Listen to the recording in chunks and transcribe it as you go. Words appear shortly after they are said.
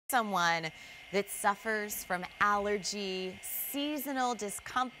Someone that suffers from allergy, seasonal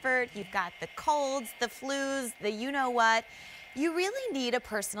discomfort, you've got the colds, the flus, the you-know-what, you really need a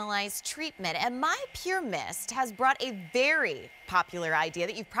personalized treatment. And MyPurMist has brought a very popular idea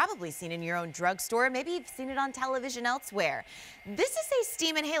that you've probably seen in your own drugstore. Maybe you've seen it on television elsewhere. This is a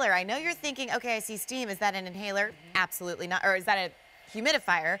steam inhaler. I know you're thinking, okay, I see steam. Is that an inhaler? Absolutely not. Or is that a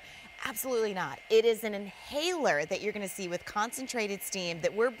humidifier? Absolutely not. It is an inhaler that you're going to see with concentrated steam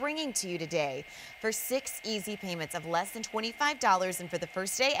that we're bringing to you today for 6 easy payments of less than $25. And for the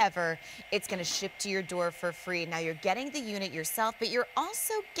first day ever, it's going to ship to your door for free. Now, you're getting the unit yourself, but you're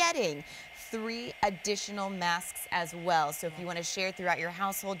also getting 3 additional masks as well. So if you want to share throughout your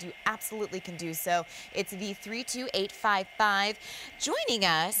household, you absolutely can do so. It's the 32855. Joining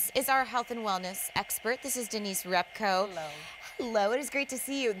us is our health and wellness expert. This is Denise Repko. Hello. Hello, it is great to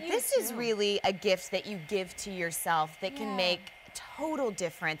see you. This is really a gift that you give to yourself that can make total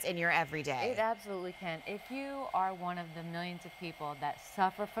difference in your everyday. It absolutely can. If you are one of the millions of people that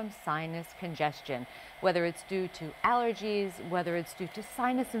suffer from sinus congestion, whether it's due to allergies, whether it's due to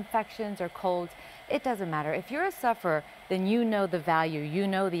sinus infections or colds, it doesn't matter. If you're a sufferer, then you know the value, you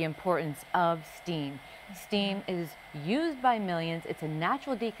know the importance of steam. Steam is used by millions, it's a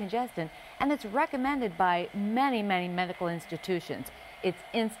natural decongestant, and it's recommended by many, many medical institutions. It's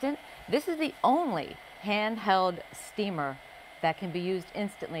instant. This is the only handheld steamer that can be used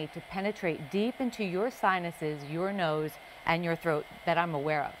instantly to penetrate deep into your sinuses, your nose, and your throat that I'm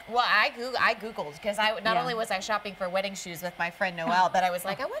aware of. Well, I Googled because not only was I shopping for wedding shoes with my friend Noelle, but I was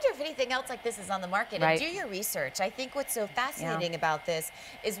like, I wonder if anything else like this is on the market. Right. And do your research. I think what's so fascinating about this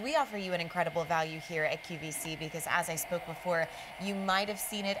is we offer you an incredible value here at QVC because, as I spoke before, you might have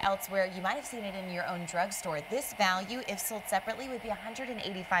seen it elsewhere. You might have seen it in your own drugstore. This value, if sold separately, would be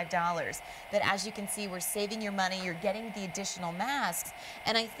 $185. But as you can see, we're saving your money. You're getting the additional masks.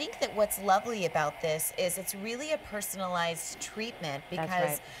 And I think that what's lovely about this is it's really a personalized treatment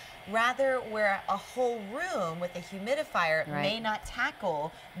because rather where a whole room with a humidifier may not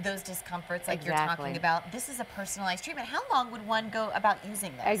tackle those discomforts like you're talking about, this is a personalized treatment. How long would one go about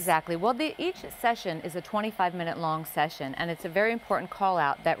using this? Exactly. Well, each session is a 25-minute long session, and it's a very important call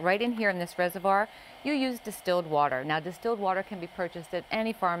out that right in here in this reservoir, you use distilled water. Now, distilled water can be purchased at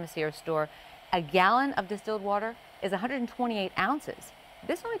any pharmacy or store. A gallon of distilled water is 128 ounces.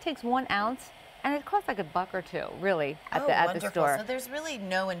 This only takes 1 ounce, and it costs like $1 or $2, really, at the store. So there's really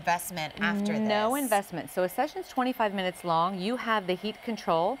no investment after this. No investment. So a session's 25 minutes long. You have the heat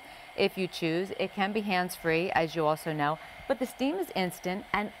control if you choose. It can be hands-free, as you also know. But the steam is instant,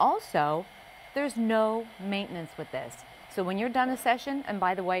 and also there's no maintenance with this. So when you're done a session, and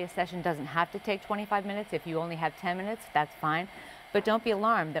by the way, a session doesn't have to take 25 minutes. If you only have 10 minutes, that's fine. But don't be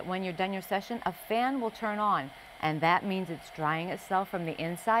alarmed that when you're done your session, a fan will turn on, and that means it's drying itself from the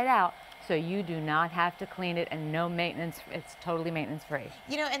inside out. So you do not have to clean it, and no maintenance. It's totally maintenance free.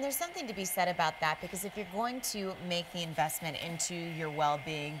 You know, and there's something to be said about that because if you're going to make the investment into your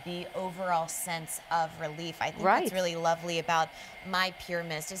well-being, the overall sense of relief, I think what's really lovely about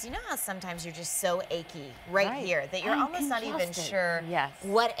MyPurMist is, you know how sometimes you're just so achy here that you're almost not even sure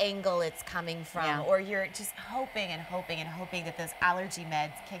what angle it's coming from, or you're just hoping and hoping and hoping that those allergy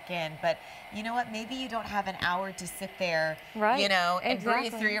meds kick in. But you know what? Maybe you don't have an hour to sit there, you know, and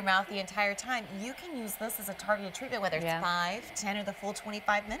breathe through your mouth the entire time. You can use this as a targeted treatment, whether it's 5, 10, or the full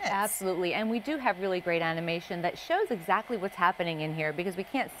 25 minutes. Absolutely, and we do have really great animation that shows exactly what's happening in here because we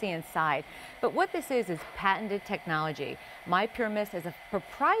can't see inside. But what this is patented technology. MyPurMist is a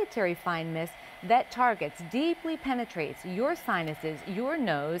proprietary fine mist that targets, deeply penetrates your sinuses, your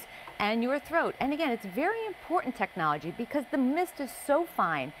nose, and your throat. And again, it's very important technology because the mist is so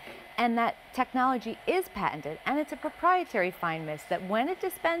fine, and that technology is patented, and it's a proprietary fine mist that when it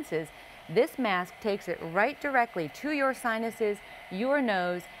dispenses, this mask takes it right directly to your sinuses, your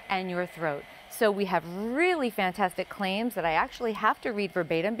nose, and your throat. So we have really fantastic claims that I actually have to read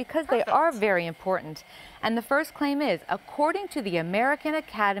verbatim because they are very important. And the first claim is, according to the American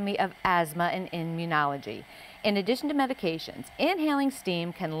Academy of Asthma and Immunology, in addition to medications, inhaling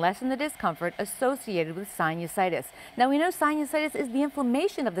steam can lessen the discomfort associated with sinusitis. Now, we know sinusitis is the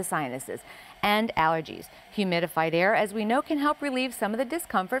inflammation of the sinuses, and allergies. Humidified air, as we know, can help relieve some of the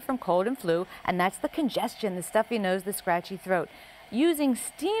discomfort from cold and flu, and that's the congestion, the stuffy nose, the scratchy throat. using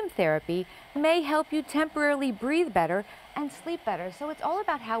steam therapy may help you temporarily breathe better and sleep better. So it's all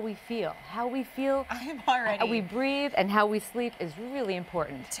about how we feel. How we feel, I'm already. how we breathe, and how we sleep is really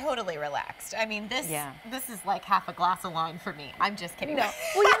important. Totally relaxed. I mean, this is like half a glass of wine for me. I'm just kidding. No.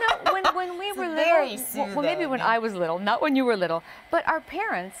 Well, you know, when we were little, well, maybe when I was little, not when you were little, but our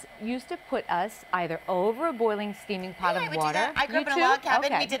parents used to put us either over a boiling steaming pot of water. I grew up in a log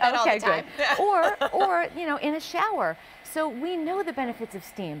cabin. We did that all the time. Good. or you know, in a shower. So we know the benefits of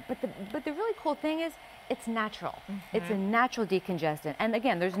steam, but the really cool thing is it's natural. It's a natural decongestant. And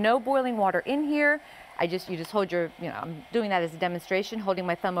again, there's no boiling water in here. You just hold your, I'm doing that as a demonstration, holding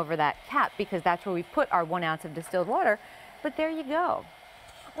my thumb over that cap because that's where we put our 1 ounce of distilled water. But there you go.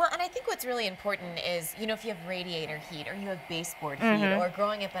 Well, and I think what's really important is, if you have radiator heat or you have baseboard heat, or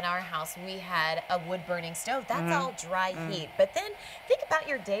growing up in our house, we had a wood-burning stove. That's all dry heat. But then think about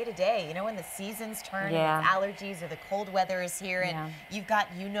your day-to-day, when the seasons turn and it's allergies or the cold weather is here and you've got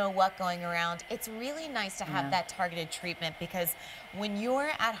you-know-what going around. It's really nice to have that targeted treatment because when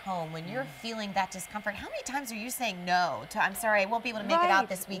you're at home, when you're feeling that discomfort, how many times are you saying no to, I'm sorry, I won't be able to make it out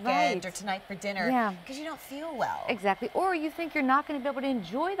this weekend or tonight for dinner because you don't feel well? Exactly. Or you think you're not going to be able to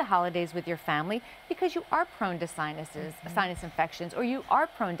enjoy the holidays with your family because you are prone to sinuses, sinus infections, or you are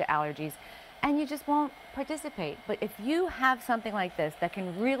prone to allergies, and you just won't participate. But if you have something like this that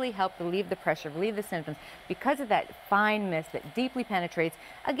can really help relieve the pressure, relieve the symptoms, because of that fine mist that deeply penetrates,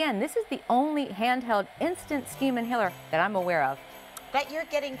 again, this is the only handheld instant steam inhaler that I'm aware of that you're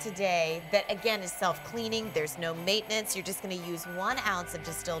getting today that, again, is self-cleaning. There's no maintenance. You're just going to use 1 ounce of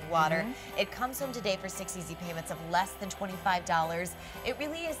distilled water. It comes home today for 6 easy payments of less than $25. It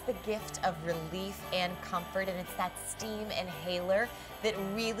really is the gift of relief and comfort, and it's that steam inhaler that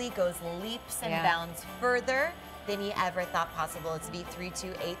really goes leaps and bounds further than you ever thought possible. It's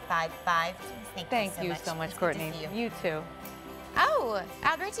V32855. Thank you so much, Courtney. You too. Oh,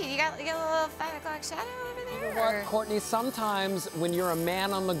 Alberti, you got a little 5 o'clock shadow over there? You know what, Courtney, sometimes when you're a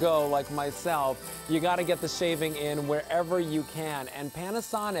man on the go like myself, you got to get the shaving in wherever you can. And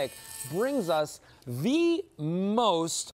Panasonic brings us the most